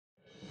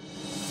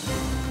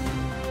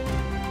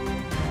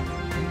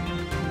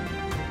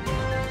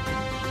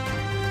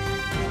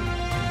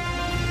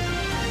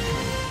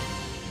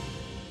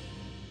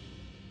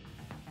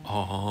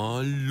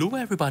Hello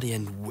everybody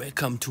and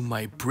welcome to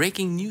my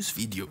breaking news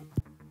video.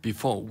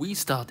 Before we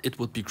start, it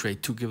would be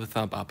great to give a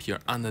thumb up here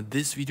under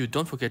this video.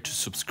 Don't forget to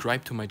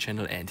subscribe to my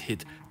channel and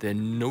hit the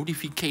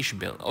notification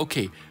bell.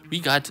 Okay, we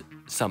got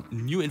some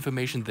new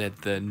information that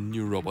the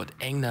new robot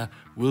Engler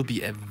will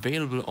be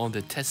available on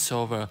the test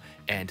server,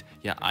 and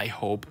yeah, I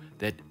hope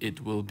that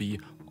it will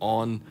be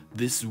on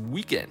this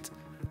weekend.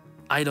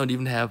 I don't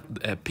even have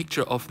a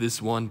picture of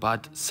this one,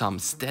 but some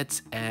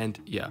stats and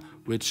yeah,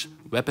 which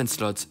weapon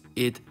slots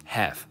it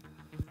have.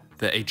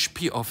 The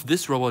HP of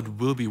this robot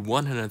will be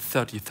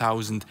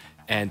 130,000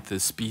 and the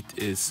speed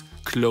is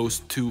close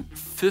to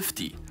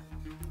 50.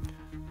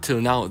 Till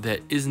now there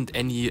isn't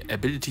any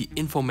ability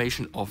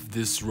information of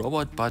this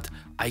robot, but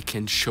I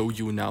can show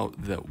you now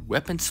the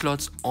weapon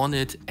slots on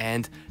it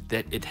and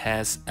that it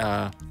has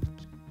a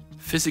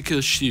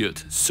physical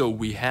shield. So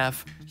we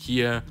have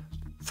here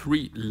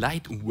 3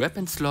 light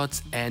weapon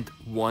slots and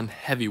 1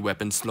 heavy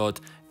weapon slot,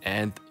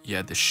 and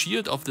yeah, the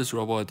shield of this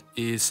robot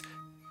is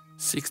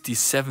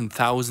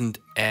 67,000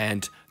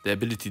 and the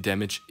ability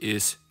damage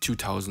is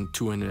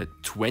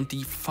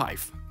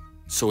 2,225.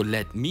 So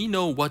let me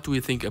know what do you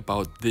think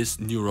about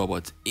this new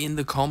robot in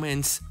the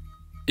comments.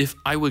 If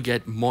I will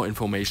get more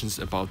information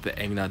about the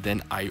Engler,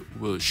 then I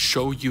will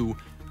show you.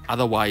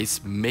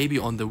 Otherwise, maybe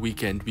on the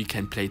weekend we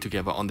can play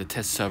together on the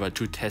test server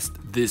to test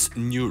this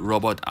new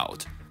robot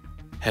out.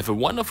 Have a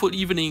wonderful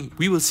evening.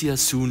 We will see us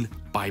soon.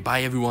 Bye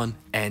bye everyone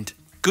and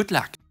good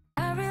luck.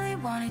 I really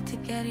wanted to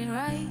get it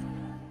right.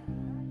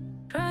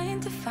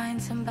 Trying to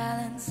find some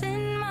balance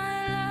in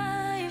my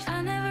life.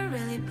 I never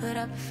really put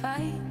up a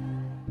fight.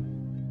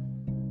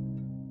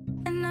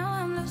 And now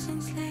I'm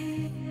losing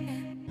sleep.